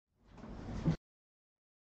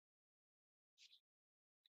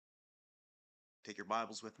Take your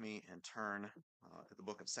Bibles with me and turn to the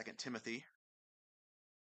book of Second Timothy.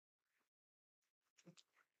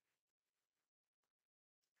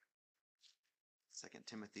 Second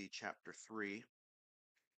Timothy chapter 3.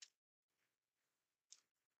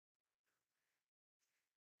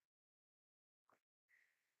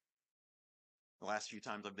 The last few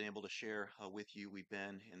times I've been able to share with you, we've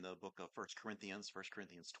been in the book of First Corinthians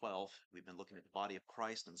 12. We've been looking at the body of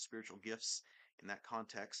Christ and the spiritual gifts in that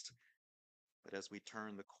context. But as we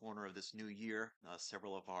turn the corner of this new year,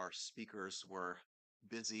 several of our speakers were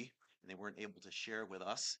busy and they weren't able to share with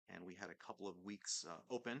us. And we had a couple of weeks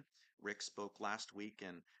open. Rick spoke last week,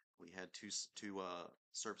 and we had two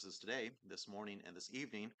services today, this morning and this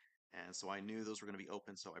evening. And so I knew those were going to be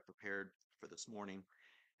open, so I prepared for this morning,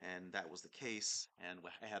 and that was the case. And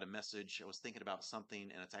I had a message. I was thinking about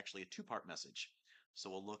something, and it's actually a two-part message.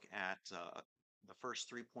 So we'll look at the first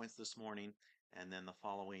 3 points this morning, and then the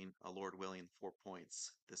following, Lord willing, 4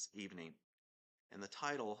 points this evening. And the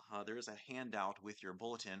title, there is a handout with your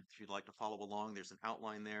bulletin. If you'd like to follow along, there's an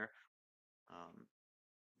outline there. Um,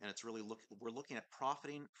 and it's really we're looking at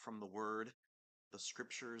profiting from the word, the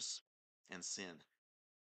scriptures, and sin.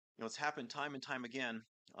 It's happened time and time again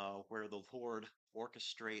where the Lord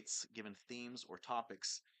orchestrates given themes or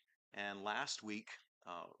topics. And last week,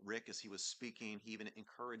 Rick, as he was speaking, he even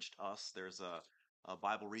encouraged us. There's a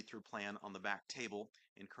Bible read through plan on the back table,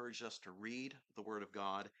 encouraged us to read the Word of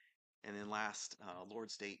God. And then last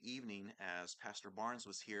Lord's Day evening, as Pastor Barnes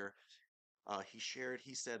was here,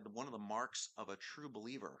 he said, one of the marks of a true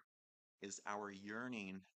believer is our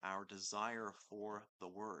yearning, our desire for the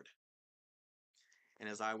Word. And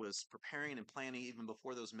as I was preparing and planning, even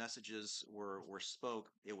before those messages were spoke,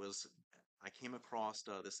 I came across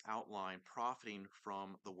this outline, profiting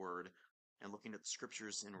from the word and looking at the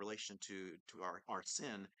scriptures in relation to our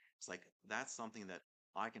sin. It's like that's something that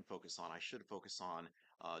I can focus on. I should focus on,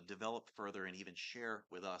 develop further, and even share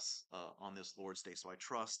with us on this Lord's Day. So I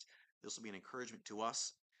trust this will be an encouragement to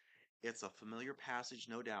us. It's a familiar passage,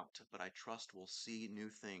 no doubt, but I trust we'll see new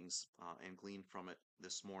things and glean from it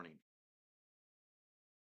this morning.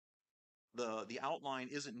 The outline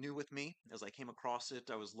isn't new with me. As I came across it,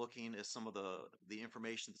 I was looking at some of the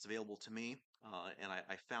information that's available to me, and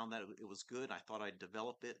I found that it was good. I thought I'd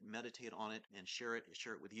develop it, meditate on it, and share it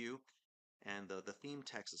with you. And the theme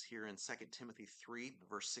text is here in Second Timothy 3,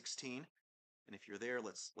 verse 16. And if you're there,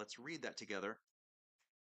 let's read that together.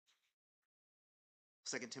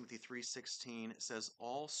 Second Timothy 3:16 says,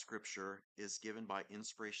 "All scripture is given by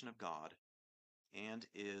inspiration of God and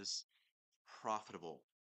is profitable."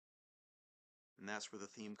 And that's where the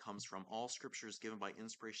theme comes from. All scripture is given by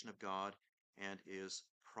inspiration of God and is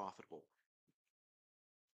profitable.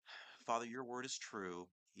 Father, your word is true,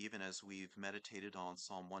 even as we've meditated on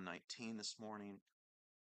Psalm 119 this morning,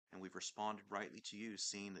 and we've responded rightly to you,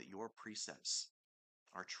 seeing that your precepts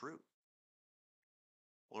are true.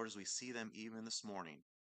 Lord, as we see them even this morning,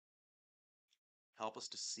 help us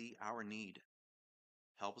to see our need.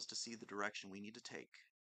 Help us to see the direction we need to take,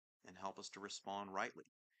 and help us to respond rightly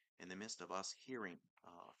in the midst of us hearing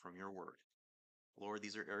from your word. Lord,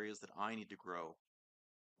 these are areas that I need to grow.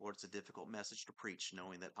 Lord, it's a difficult message to preach,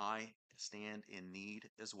 knowing that I stand in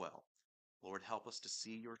need as well. Lord, help us to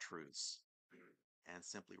see your truths and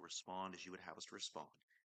simply respond as you would have us to respond.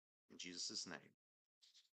 In Jesus' name,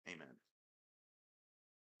 amen.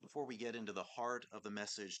 Before we get into the heart of the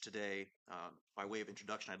message today, by way of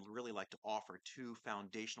introduction, I'd really like to offer two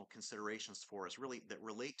foundational considerations for us, really that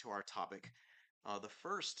relate to our topic. The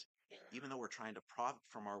first, even though we're trying to profit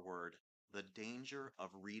from our word, the danger of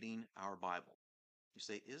reading our Bible. You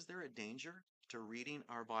say, is there a danger to reading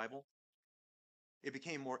our Bible? It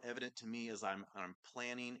became more evident to me as I'm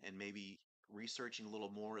planning and maybe researching a little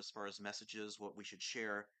more as far as messages, what we should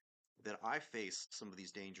share, that I face some of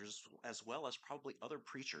these dangers as well as probably other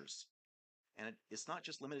preachers. And it's not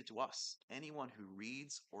just limited to us. Anyone who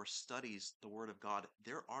reads or studies the Word of God,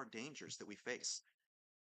 there are dangers that we face.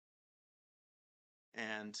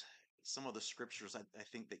 And some of the scriptures I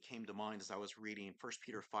think that came to mind as I was reading, 1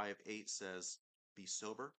 Peter 5:8 says, "Be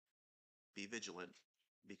sober, be vigilant,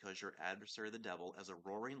 because your adversary the devil, as a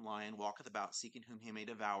roaring lion, walketh about seeking whom he may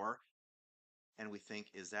devour." And we think,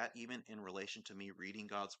 is that even in relation to me reading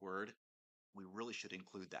God's word? We really should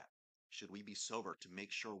include that. Should we be sober to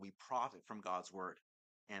make sure we profit from God's word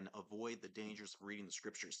and avoid the dangers of reading the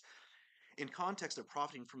scriptures? In context of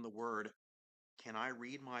profiting from the word, can I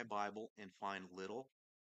read my Bible and find little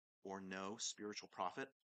or no spiritual profit?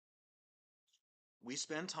 We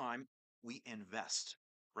spend time, we invest,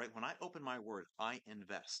 right? When I open my word, I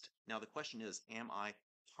invest. Now, the question is, am I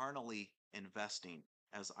carnally investing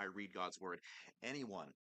as I read God's word?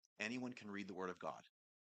 Anyone, Anyone can read the Word of God.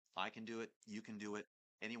 I can do it. You can do it.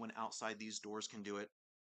 Anyone outside these doors can do it.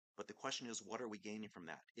 But the question is, what are we gaining from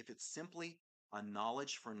that? If it's simply a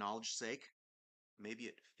knowledge for knowledge's sake, maybe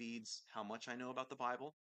it feeds how much I know about the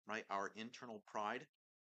Bible, right? Our internal pride.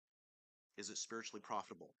 Is it spiritually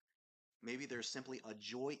profitable? Maybe there's simply a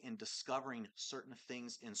joy in discovering certain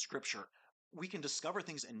things in Scripture. We can discover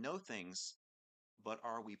things and know things, but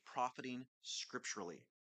are we profiting scripturally?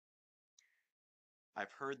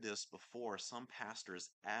 I've heard this before. Some pastors,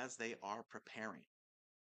 as they are preparing,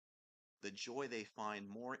 the joy they find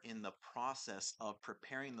more in the process of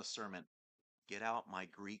preparing the sermon. Get out my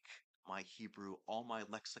Greek, my Hebrew, all my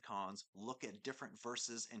lexicons, look at different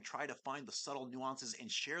verses and try to find the subtle nuances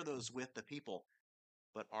and share those with the people.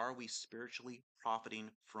 But are we spiritually profiting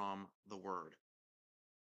from the Word?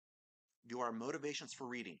 Do our motivations for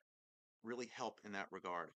reading really help in that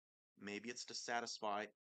regard? Maybe it's to satisfy,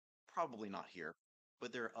 probably not here,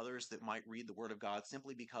 but there are others that might read the Word of God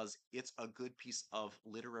simply because it's a good piece of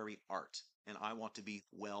literary art and I want to be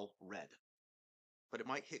well read. But it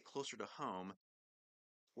might hit closer to home.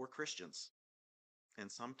 We're Christians. And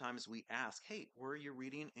sometimes we ask, hey, where are you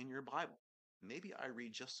reading in your Bible? Maybe I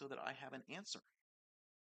read just so that I have an answer.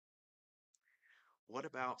 What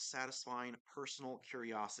about satisfying personal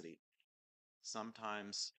curiosity?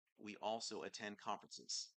 Sometimes we also attend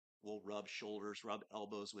conferences. We'll rub shoulders, rub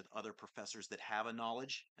elbows with other professors that have a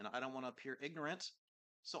knowledge, and I don't want to appear ignorant.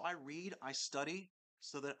 So I read, I study,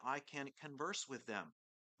 so that I can converse with them.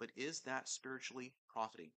 But is that spiritually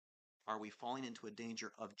profiting? Are we falling into a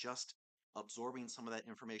danger of just absorbing some of that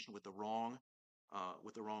information with the wrong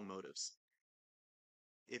motives?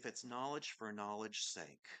 If it's knowledge for knowledge's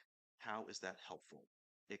sake, how is that helpful?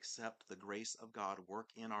 Except the grace of God work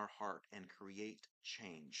in our heart and create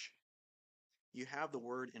change. You have the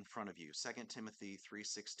word in front of you, 2 Timothy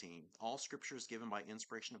 3:16. All scripture is given by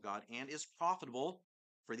inspiration of God and is profitable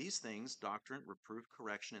for these things: doctrine, reproof,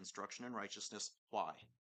 correction, instruction in righteousness. Why?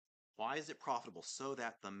 Why is it profitable? So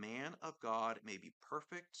that the man of God may be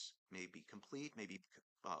perfect, may be complete, may be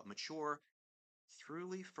mature,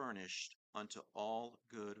 truly furnished unto all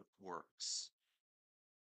good works.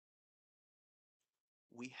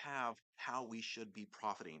 We have how we should be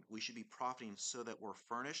profiting. We should be profiting so that we're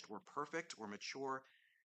furnished, we're perfect, we're mature,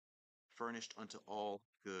 furnished unto all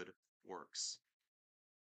good works.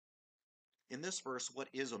 In this verse, what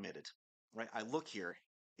is omitted? Right? I look here.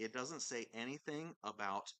 It doesn't say anything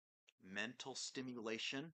about mental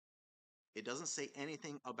stimulation. It doesn't say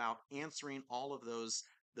anything about answering all of those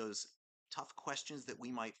tough questions that we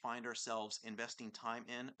might find ourselves investing time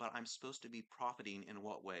in, but I'm supposed to be profiting in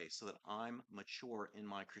what way? So that I'm mature in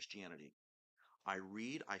my Christianity. I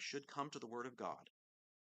should come to the Word of God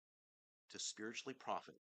to spiritually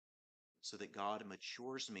profit so that God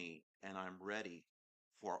matures me and I'm ready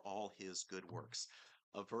for all his good works.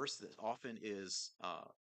 A verse that often is,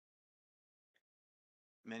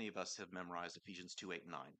 many of us have memorized Ephesians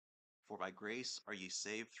 2:8-9. For by grace are ye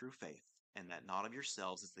saved through faith, and that not of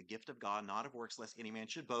yourselves is the gift of God, not of works, lest any man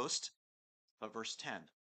should boast. But verse 10,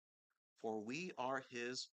 for we are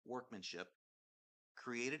his workmanship,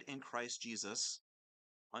 created in Christ Jesus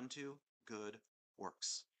unto good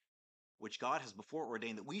works, which God has before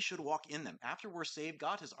ordained that we should walk in them. After we're saved,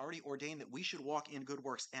 God has already ordained that we should walk in good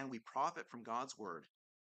works, and we profit from God's word.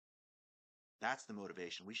 That's the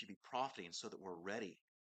motivation. We should be profiting so that we're ready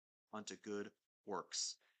unto good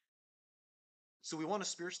works. So we want to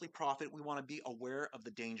spiritually profit. We want to be aware of the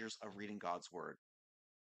dangers of reading God's word.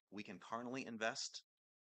 We can carnally invest,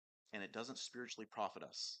 and it doesn't spiritually profit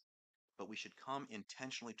us. But we should come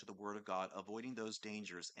intentionally to the word of God, avoiding those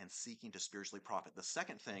dangers and seeking to spiritually profit. The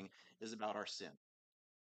second thing is about our sin.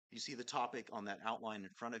 You see the topic on that outline in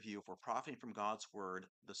front of you. If we're profiting from God's word,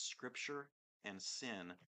 the scripture, and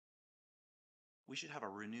sin, we should have a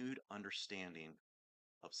renewed understanding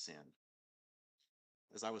of sin.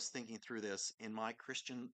 As I was thinking through this in my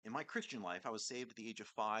Christian life, I was saved at the age of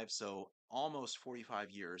 5, so almost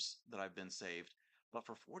 45 years that I've been saved. But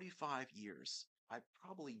for 45 years, I've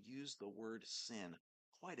probably used the word sin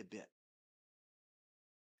quite a bit.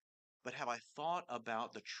 But have I thought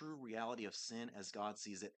about the true reality of sin as God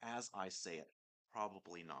sees it as I say it?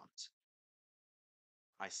 Probably not.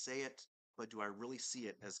 I say it, but do I really see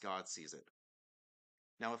it as God sees it?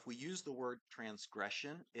 Now, if we use the word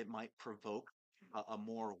transgression, it might provoke a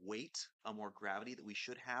more weight, a more gravity that we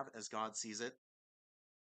should have as God sees it.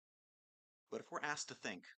 But if we're asked to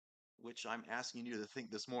think, which I'm asking you to think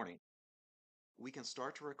this morning, we can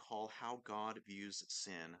start to recall how God views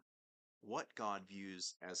sin, what God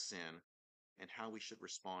views as sin, and how we should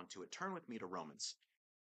respond to it. Turn with me to Romans.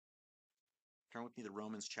 Turn with me to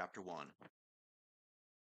Romans chapter 1.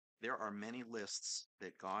 There are many lists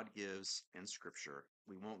that God gives in Scripture.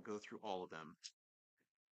 We won't go through all of them.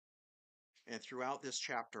 And throughout this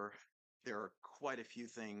chapter, there are quite a few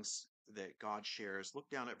things that God shares. Look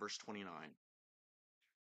down at verse 29.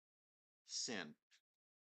 Sin.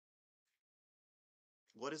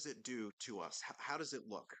 What does it do to us? How does it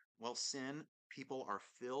look? Well, sin, people are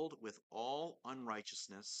filled with all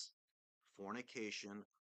unrighteousness, fornication,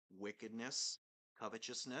 wickedness,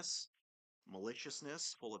 covetousness,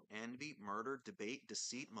 maliciousness, full of envy, murder, debate,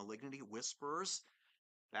 deceit, malignity, whisperers,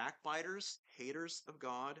 backbiters, haters of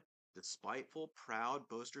God, despiteful, proud,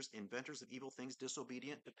 boasters, inventors of evil things,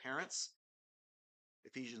 disobedient to parents.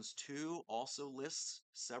 Ephesians 2 also lists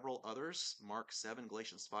several others, Mark 7,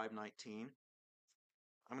 Galatians 5:19.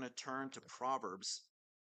 I'm going to turn to Proverbs.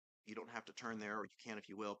 You don't have to turn there, or you can if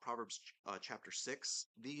you will. Proverbs chapter 6.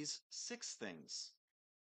 These 6 things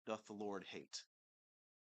doth the Lord hate.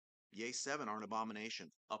 Yea, 7 are an abomination.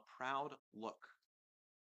 A proud look.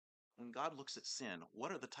 When God looks at sin,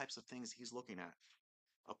 what are the types of things he's looking at?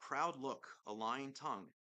 A proud look, a lying tongue,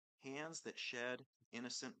 hands that shed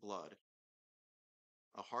innocent blood,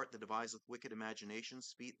 a heart that deviseth wicked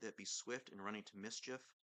imaginations, feet that be swift in running to mischief,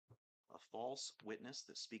 a false witness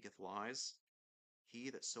that speaketh lies, he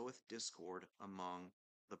that soweth discord among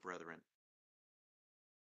the brethren.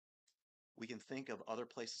 We can think of other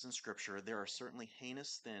places in Scripture. There are certainly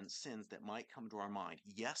heinous sins that might come to our mind.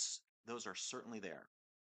 Yes, those are certainly there.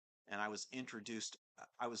 And I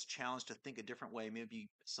was challenged to think a different way. Maybe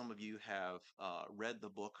some of you have read the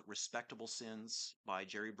book Respectable Sins by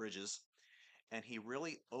Jerry Bridges. And he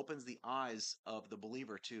really opens the eyes of the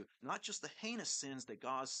believer to not just the heinous sins that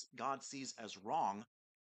God sees as wrong,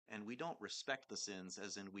 and we don't respect the sins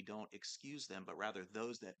as in we don't excuse them, but rather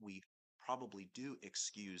those that we probably do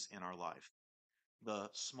excuse in our life. The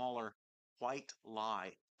smaller white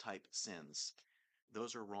lie type sins,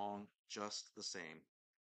 those are wrong just the same.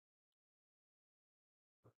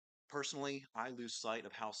 Personally, I lose sight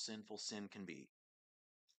of how sinful sin can be.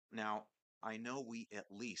 Now, I know we at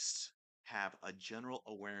least have a general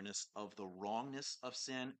awareness of the wrongness of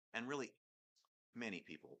sin, and really many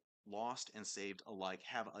people, lost and saved alike,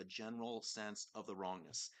 have a general sense of the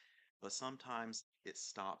wrongness. But sometimes it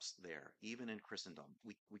stops there. Even in Christendom,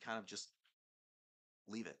 we kind of just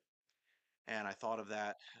leave it. And I thought of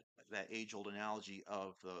that age-old analogy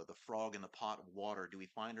of the frog in the pot of water. Do we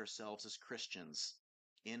find ourselves as Christians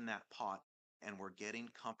in that pot and we're getting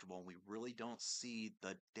comfortable and we really don't see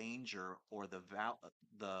the danger or the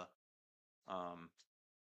um,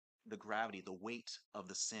 the gravity, the weight of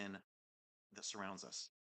the sin that surrounds us,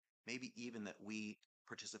 maybe even that we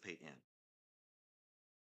participate in.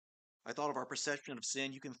 I thought of our perception of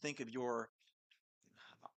sin. You can think of your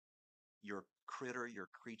critter, your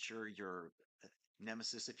creature, your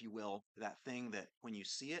nemesis, if you will, that thing that when you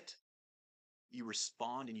see it, you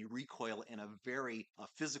respond and you recoil in a very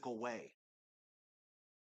physical way.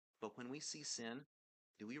 But when we see sin,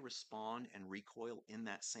 do we respond and recoil in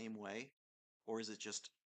that same way? Or is it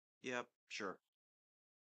just, yeah, sure.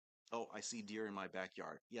 Oh, I see deer in my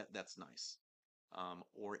backyard. Yeah, that's nice.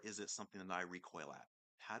 Or is it something that I recoil at?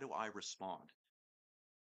 How do I respond?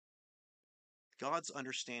 God's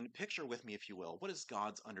understanding, picture with me, if you will, what is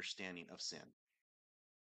God's understanding of sin?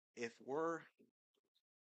 If we're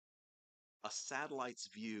a satellite's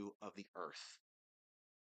view of the earth,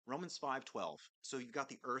 Romans 5:12. So you've got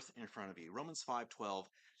the earth in front of you. Romans 5:12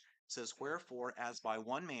 says, "Wherefore, as by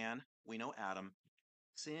one man, we know Adam,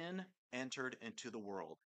 sin entered into the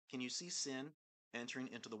world." Can you see sin entering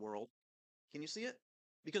into the world? Can you see it?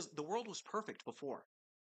 Because the world was perfect before,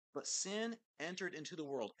 but sin entered into the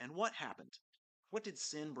world. And what happened? What did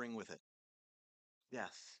sin bring with it?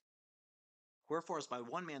 Death. Wherefore, as by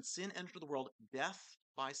one man sin entered the world, death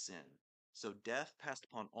by sin. So death passed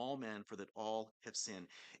upon all men, for that all have sinned.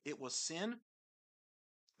 It was sin.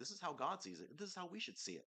 This is how God sees it. This is how we should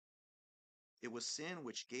see it. It was sin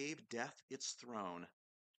which gave death its throne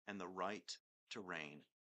and the right to reign.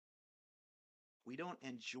 We don't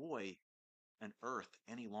enjoy an earth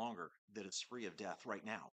any longer that is free of death right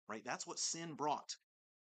now, right? That's what sin brought.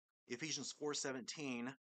 Ephesians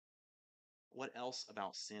 4:17. What else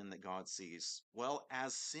about sin that God sees? Well,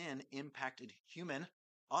 as sin impacted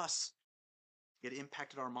us, it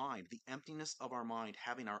impacted our mind, the emptiness of our mind,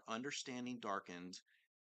 having our understanding darkened.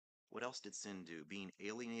 What else did sin do? Being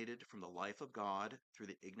alienated from the life of God through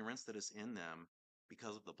the ignorance that is in them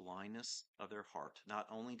because of the blindness of their heart. Not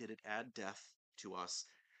only did it add death to us,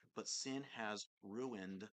 but sin has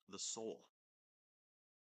ruined the soul.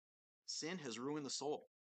 Sin has ruined the soul.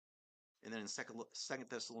 And then in 2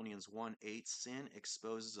 Thessalonians 1:8, sin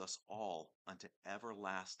exposes us all unto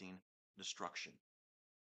everlasting destruction.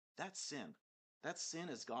 That's sin. That's sin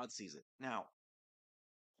as God sees it. Now,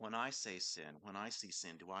 when I say sin, when I see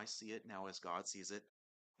sin, do I see it now as God sees it?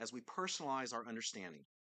 As we personalize our understanding,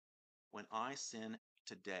 when I sin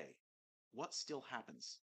today, what still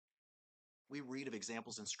happens? We read of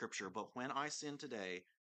examples in Scripture, but when I sin today,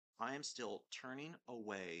 I am still turning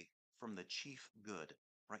away from the chief good,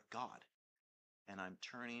 right? God, and I'm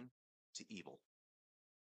turning to evil.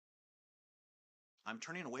 I'm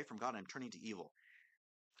turning away from God, I'm turning to evil.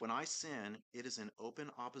 When I sin, it is in open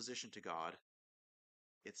opposition to God.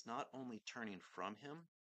 It's not only turning from Him,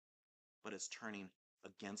 but it's turning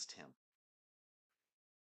against Him.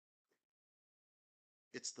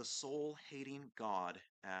 It's the soul hating God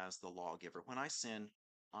as the lawgiver. When I sin,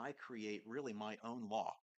 I create really my own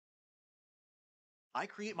law. I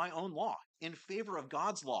create my own law in favor of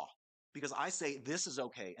God's law because I say this is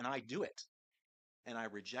okay and I do it. And I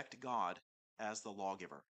reject God as the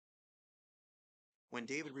lawgiver. When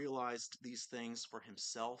David realized these things for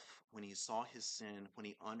himself, when he saw his sin, when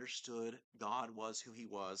he understood God was who he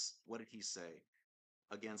was, what did he say?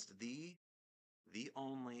 Against thee, thee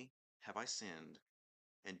only, have I sinned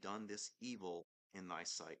and done this evil in thy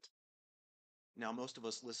sight. Now, most of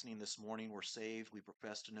us listening this morning, we're saved. We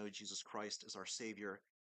profess to know Jesus Christ as our Savior.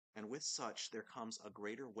 And with such, there comes a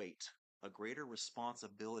greater weight, a greater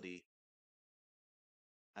responsibility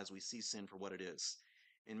as we see sin for what it is.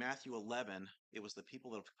 In Matthew 11, it was the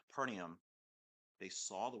people of Capernaum. They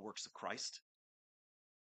saw the works of Christ.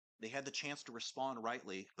 They had the chance to respond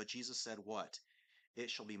rightly, but Jesus said, what?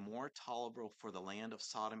 It shall be more tolerable for the land of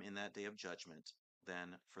Sodom in that day of judgment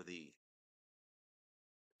than for thee.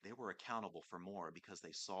 They were accountable for more because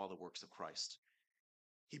they saw the works of Christ.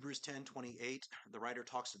 Hebrews 10:28, the writer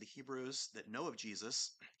talks to the Hebrews that know of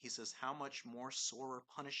Jesus. He says, how much more sorer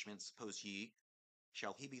punishment, suppose ye,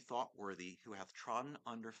 shall he be thought worthy, who hath trodden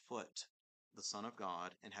under foot the Son of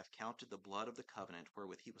God, and hath counted the blood of the covenant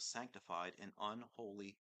wherewith he was sanctified an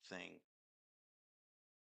unholy thing.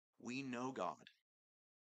 We know God.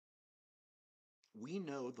 We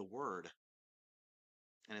know the Word.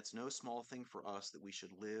 And it's no small thing for us that we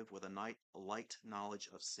should live with a light knowledge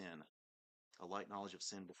of sin, a light knowledge of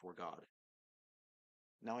sin before God.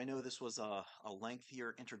 Now, I know this was a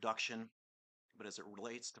lengthier introduction, but as it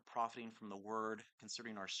relates to profiting from the Word,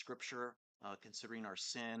 considering our Scripture, considering our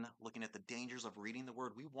sin, looking at the dangers of reading the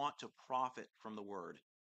Word, we want to profit from the Word.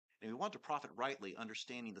 And we want to profit rightly,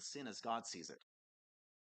 understanding the sin as God sees it.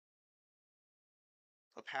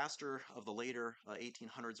 A pastor of the later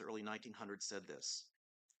 1800s, early 1900s said this: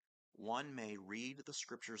 one may read the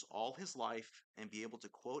Scriptures all his life and be able to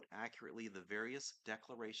quote accurately the various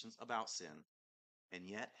declarations about sin, and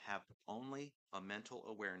yet have only a mental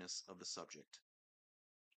awareness of the subject.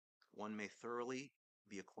 One may thoroughly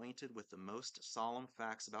be acquainted with the most solemn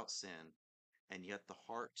facts about sin, and yet the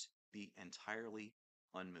heart be entirely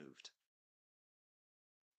unmoved.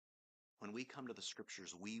 When we come to the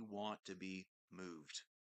Scriptures, we want to be moved.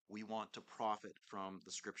 We want to profit from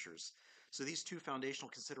the Scriptures. So these two foundational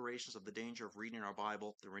considerations of the danger of reading our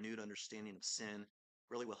Bible, the renewed understanding of sin,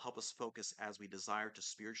 really will help us focus as we desire to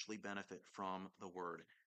spiritually benefit from the Word.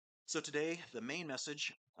 So today, the main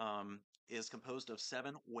message is composed of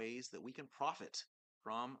 7 ways that we can profit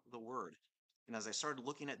from the Word. And as I started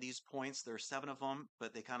looking at these points, there are 7 of them,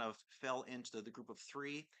 but they kind of fell into the group of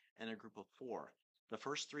 3 and a group of 4. The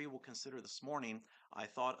first 3 we'll consider this morning. I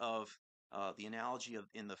thought of the analogy of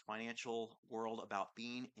in the financial world about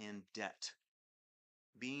being in debt,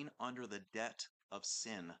 being under the debt of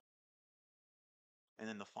sin. And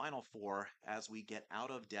then the final 4, as we get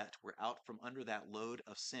out of debt, we're out from under that load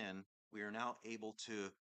of sin, we are now able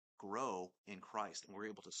to grow in Christ, and we're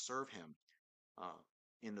able to serve Him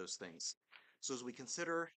in those things. So as we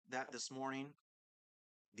consider that this morning,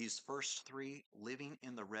 these first 3, living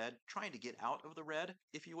in the red, trying to get out of the red,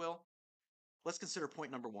 if you will, let's consider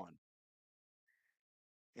point number 1.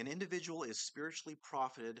 An individual is spiritually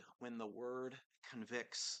profited when the Word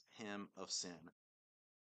convicts him of sin.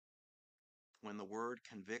 When the Word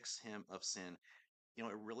convicts him of sin. You know,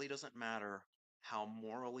 it really doesn't matter how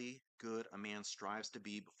morally good a man strives to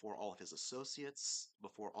be before all of his associates,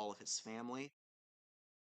 before all of his family.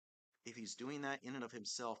 If he's doing that in and of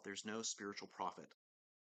himself, there's no spiritual profit.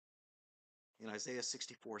 In Isaiah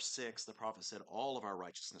 64:6, the prophet said, all of our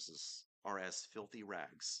righteousnesses are as filthy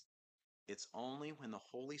rags. It's only when the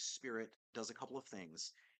Holy Spirit does a couple of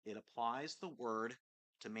things. It applies the Word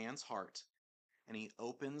to man's heart, and He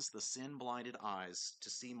opens the sin-blinded eyes to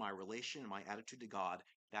see my relation and my attitude to God.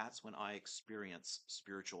 That's when I experience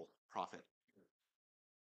spiritual profit.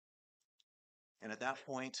 And at that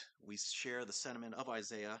point, we share the sentiment of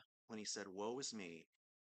Isaiah when he said, woe is me,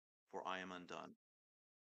 for I am undone.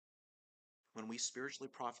 When we spiritually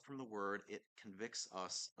profit from the word, it convicts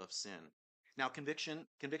us of sin. Now, conviction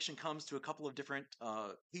comes to a couple of different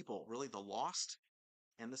people, really, the lost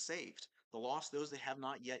and the saved. The lost, those that have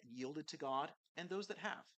not yet yielded to God, and those that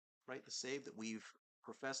have, right? The saved, that we've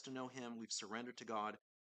professed to know him, we've surrendered to God.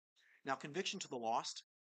 Now, conviction to the lost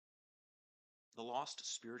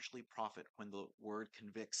spiritually profit when the word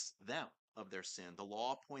convicts them of their sin. The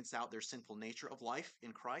law points out their sinful nature of life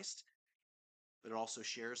in Christ, but it also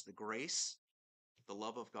shares the grace, the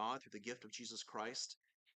love of God through the gift of Jesus Christ.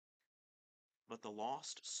 But the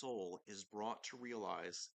lost soul is brought to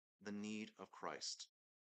realize the need of Christ.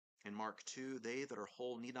 In Mark 2, they that are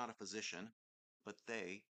whole need not a physician, but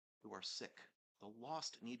they who are sick. The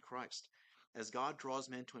lost need Christ. As God draws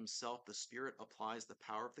men to himself, the Spirit applies the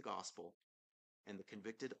power of the gospel, and the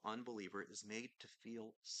convicted unbeliever is made to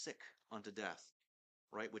feel sick unto death,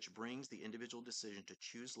 right? Which brings the individual decision to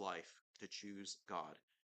choose life, to choose God.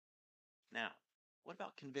 Now, what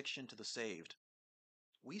about conviction to the saved?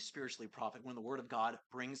 We spiritually profit when the Word of God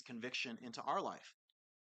brings conviction into our life.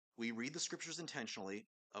 We read the Scriptures intentionally,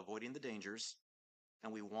 avoiding the dangers,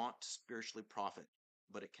 and we want to spiritually profit,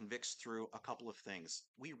 but it convicts through a couple of things.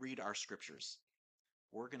 We read our Scriptures.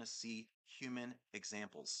 We're going to see human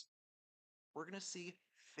examples. We're going to see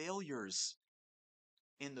failures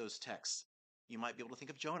in those texts. You might be able to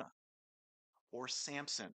think of Jonah or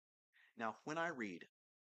Samson. Now, when I read,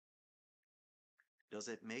 does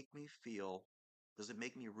it make me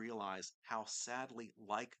realize how sadly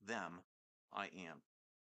like them I am?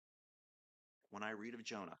 When I read of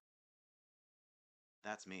Jonah,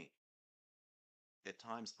 that's me. At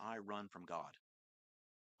times I run from God.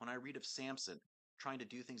 When I read of Samson trying to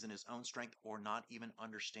do things in his own strength or not even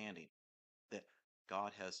understanding that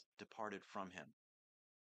God has departed from him,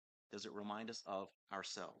 does it remind us of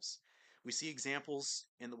ourselves? We see examples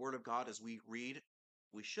in the Word of God as we read.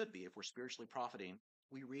 We should be, if we're spiritually profiting,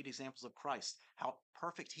 we read examples of Christ, how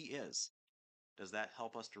perfect he is. Does that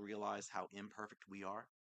help us to realize how imperfect we are?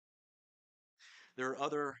 There are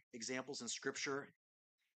other examples in Scripture.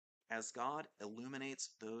 As God illuminates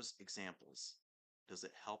those examples, does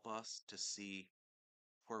it help us to see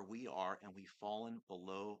where we are and we've fallen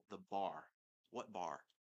below the bar? What bar?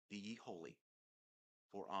 Be ye holy,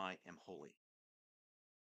 for I am holy.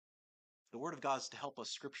 The Word of God is to help us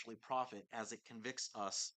scripturally profit as it convicts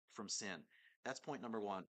us from sin. That's point number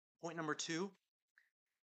one. Point number two,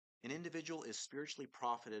 an individual is spiritually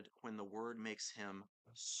profited when the Word makes him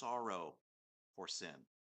sorrow for sin.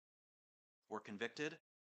 We're convicted.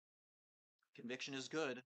 Conviction is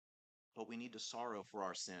good, but we need to sorrow for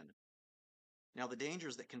our sin. Now, the danger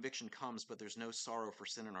is that conviction comes, but there's no sorrow for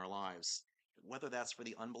sin in our lives, whether that's for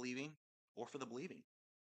the unbelieving or for the believing.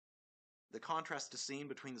 The contrast is seen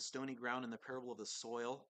between the stony ground in the parable of the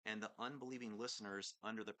soil and the unbelieving listeners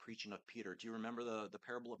under the preaching of Peter. Do you remember the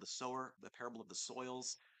parable of the sower, the parable of the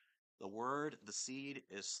soils? The word, the seed,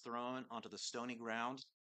 is thrown onto the stony ground,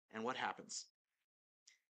 and what happens?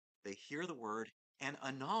 They hear the word, and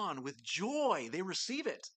anon, with joy, they receive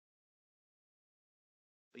it.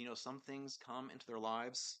 But some things come into their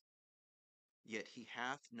lives, yet he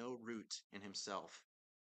hath no root in himself.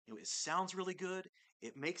 It sounds really good,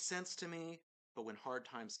 it makes sense to me, but when hard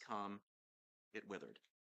times come, it withered.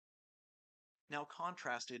 Now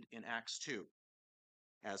contrasted in Acts 2,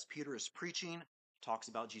 as Peter is preaching, talks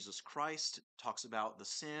about Jesus Christ, talks about the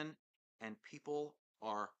sin, and people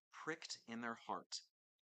are pricked in their heart.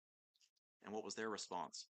 And what was their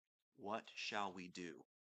response? What shall we do?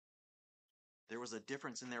 There was a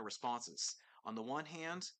difference in their responses. On the one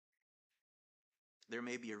hand, there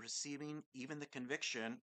may be a receiving even the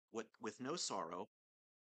conviction with no sorrow,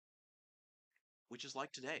 which is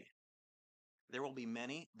like today. There will be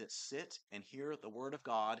many that sit and hear the Word of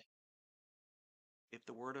God. If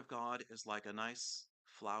the Word of God is like a nice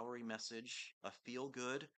flowery message, a feel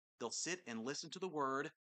good, they'll sit and listen to the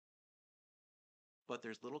Word, but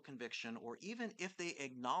there's little conviction, or even if they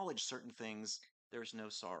acknowledge certain things, there's no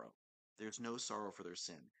sorrow. There's no sorrow for their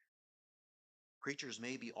sin. Preachers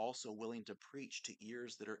may be also willing to preach to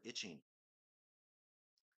ears that are itching.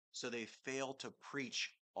 So they fail to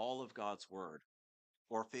preach all of God's Word,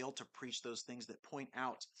 or fail to preach those things that point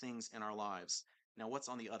out things in our lives. Now, what's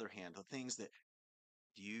on the other hand? The things that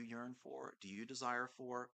do you yearn for? Do you desire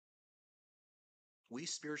for? We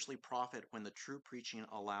spiritually profit when the true preaching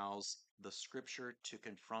allows the Scripture to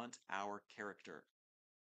confront our character.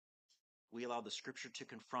 We allow the Scripture to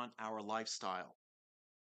confront our lifestyle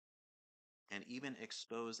and even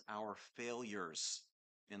expose our failures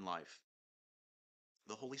in life.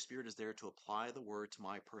 The Holy Spirit is there to apply the Word to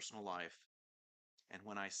my personal life. And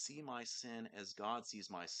when I see my sin as God sees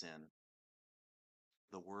my sin,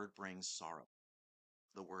 the word brings sorrow.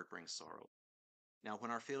 The word brings sorrow. Now,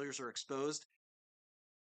 when our failures are exposed,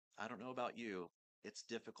 I don't know about you, it's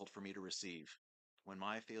difficult for me to receive when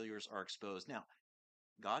my failures are exposed. Now,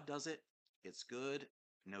 God does it. It's good.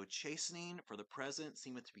 No chastening for the present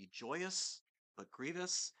seemeth to be joyous, but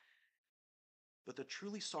grievous. But the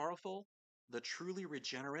truly sorrowful, the truly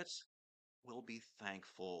regenerate, will be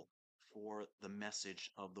thankful for the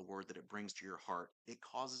message of the word that it brings to your heart. It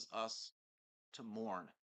causes us to mourn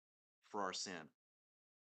for our sin.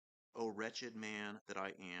 O wretched man that I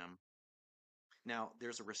am. Now,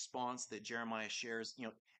 there's a response that Jeremiah shares.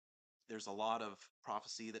 There's a lot of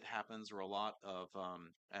prophecy that happens, or a lot of,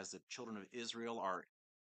 as the children of Israel are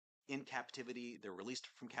in captivity, they're released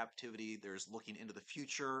from captivity, there's looking into the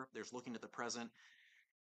future, there's looking at the present.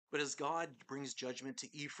 But as God brings judgment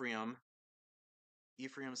to Ephraim,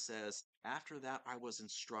 Ephraim says, after that I was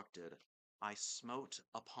instructed, I smote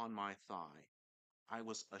upon my thigh. I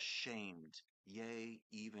was ashamed, yea,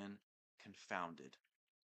 even confounded.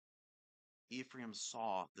 Ephraim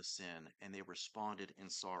saw the sin, and they responded in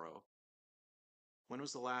sorrow. When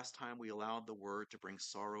was the last time we allowed the word to bring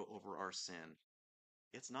sorrow over our sin?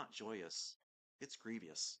 It's not joyous, it's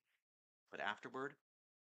grievous. But afterward,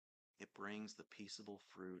 it brings the peaceable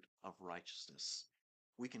fruit of righteousness.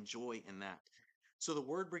 We can joy in that. So the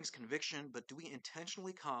word brings conviction, but do we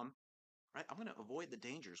intentionally come, right? I'm going to avoid the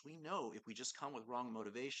dangers. We know if we just come with wrong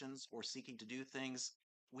motivations or seeking to do things,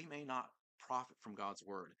 we may not profit from God's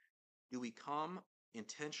word. Do we come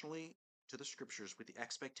intentionally to the scriptures with the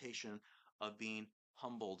expectation of being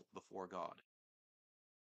humbled before God?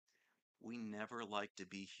 We never like to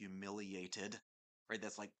be humiliated, right?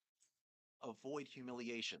 That's like avoid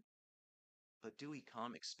humiliation. But do we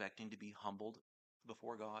come expecting to be humbled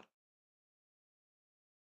before God?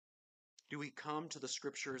 Do we come to the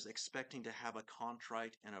scriptures expecting to have a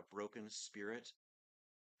contrite and a broken spirit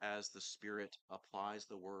as the Spirit applies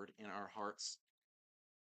the word in our hearts?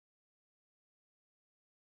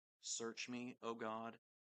 Search me, O God,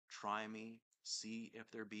 try me, see if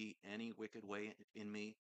there be any wicked way in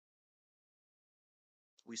me.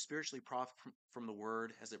 We spiritually profit from the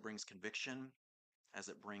word as it brings conviction, as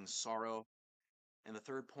it brings sorrow. And the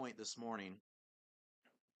third point this morning,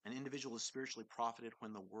 an individual is spiritually profited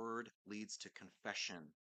when the word leads to confession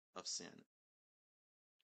of sin.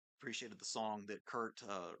 Appreciated the song that Kurt,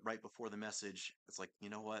 right before the message, it's like, you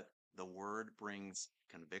know what? The word brings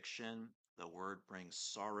conviction, the word brings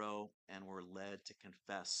sorrow, and we're led to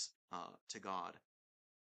confess to God.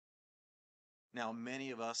 Now,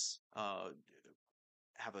 many of us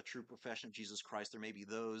have a true profession of Jesus Christ. There may be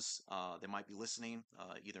those that might be listening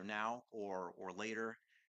either now or later,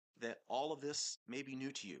 that all of this may be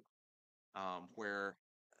new to you, where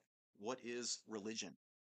what is religion?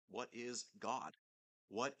 What is God?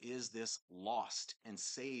 What is this lost and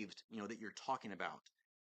saved, that you're talking about?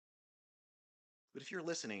 But if you're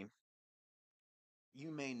listening,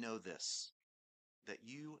 you may know this, that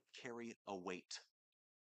you carry a weight,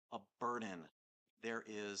 a burden. There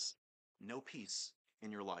is no peace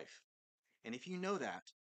in your life. And if you know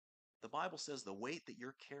that, the Bible says the weight that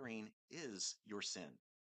you're carrying is your sin.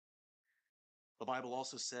 The Bible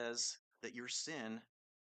also says that your sin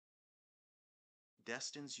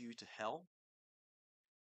destines you to hell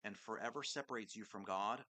and forever separates you from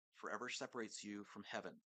God, forever separates you from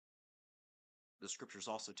heaven. The scriptures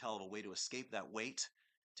also tell of a way to escape that weight,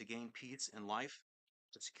 to gain peace in life,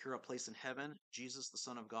 to secure a place in heaven. Jesus, the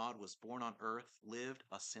Son of God, was born on earth, lived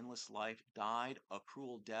a sinless life, died a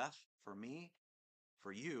cruel death for me,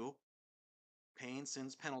 for you, pain,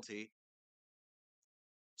 sin's penalty.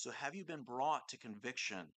 So have you been brought to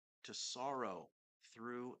conviction, to sorrow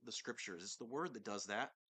through the scriptures? It's the word that does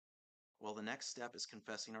that. Well, the next step is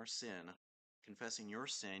confessing our sin, confessing your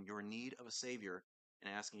sin, your need of a Savior,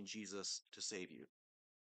 and asking Jesus to save you.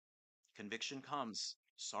 Conviction comes,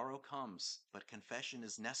 sorrow comes, but confession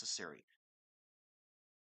is necessary.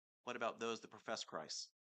 What about those that profess Christ?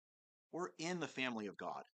 We're in the family of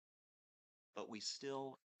God, but we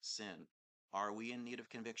still sin. Are we in need of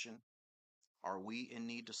conviction? Are we in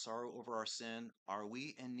need to sorrow over our sin? Are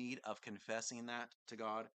we in need of confessing that to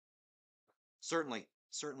God? Certainly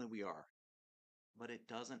we are. But it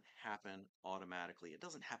doesn't happen automatically. It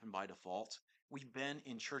doesn't happen by default. We've been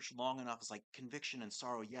in church long enough. It's like conviction and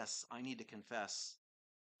sorrow. Yes, I need to confess,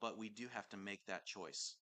 but we do have to make that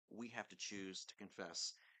choice. We have to choose to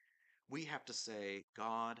confess. We have to say,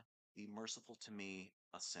 God, be merciful to me,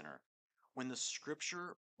 a sinner. When the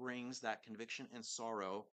scripture brings that conviction and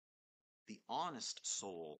sorrow, the honest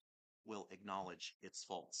soul will acknowledge its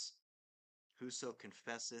faults. Whoso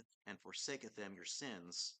confesseth and forsaketh them, your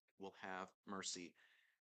sins, will have mercy.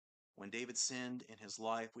 When David sinned in his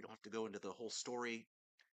life, we don't have to go into the whole story.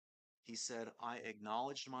 He said, I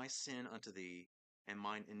acknowledged my sin unto thee, and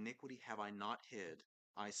mine iniquity have I not hid.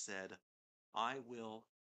 I said, I will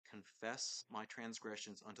confess my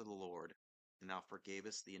transgressions unto the Lord, and thou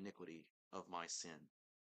forgavest the iniquity of my sin.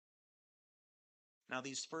 Now,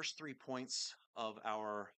 these first 3 points of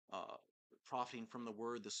our profiting from the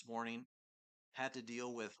word this morning had to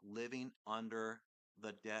deal with living under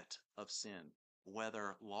the debt of sin,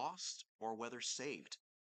 whether lost or whether saved.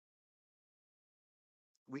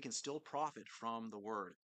 We can still profit from the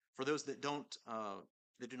word. For those that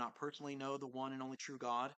do not personally know the one and only true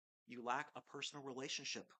God, you lack a personal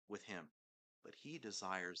relationship with him, but he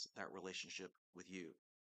desires that relationship with you.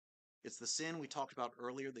 It's the sin we talked about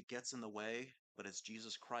earlier that gets in the way, but it's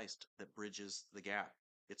Jesus Christ that bridges the gap.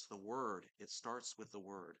 It's the word. It starts with the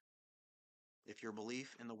word. If your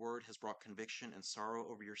belief in the word has brought conviction and sorrow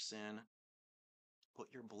over your sin, put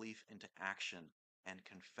your belief into action and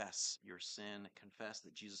confess your sin, confess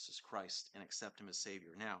that Jesus is Christ, and accept him as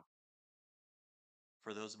Savior. Now,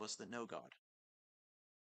 for those of us that know God,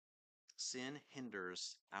 sin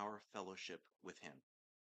hinders our fellowship with him.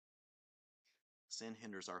 Sin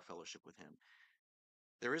hinders our fellowship with him.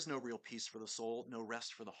 There is no real peace for the soul, no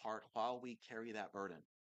rest for the heart while we carry that burden.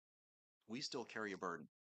 We still carry a burden,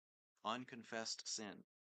 unconfessed sin.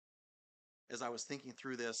 As I was thinking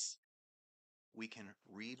through this, we can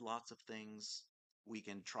read lots of things. We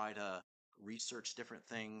can try to research different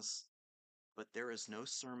things, but there is no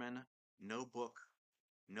sermon, no book,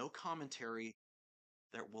 no commentary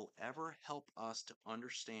that will ever help us to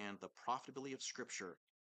understand the profitability of Scripture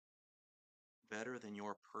better than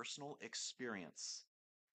your personal experience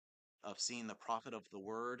of seeing the profit of the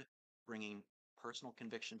Word bringing personal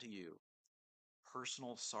conviction to you,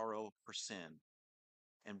 personal sorrow for sin,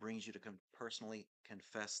 and brings you to personally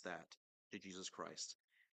confess that to Jesus Christ.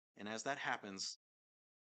 And as that happens,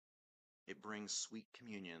 it brings sweet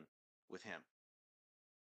communion with him.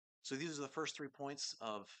 So these are the first 3 points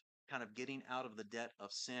of kind of getting out of the debt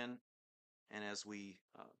of sin. And as we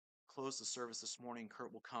close the service this morning,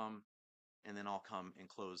 Kurt will come, and then I'll come and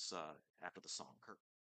close after the song. Kurt.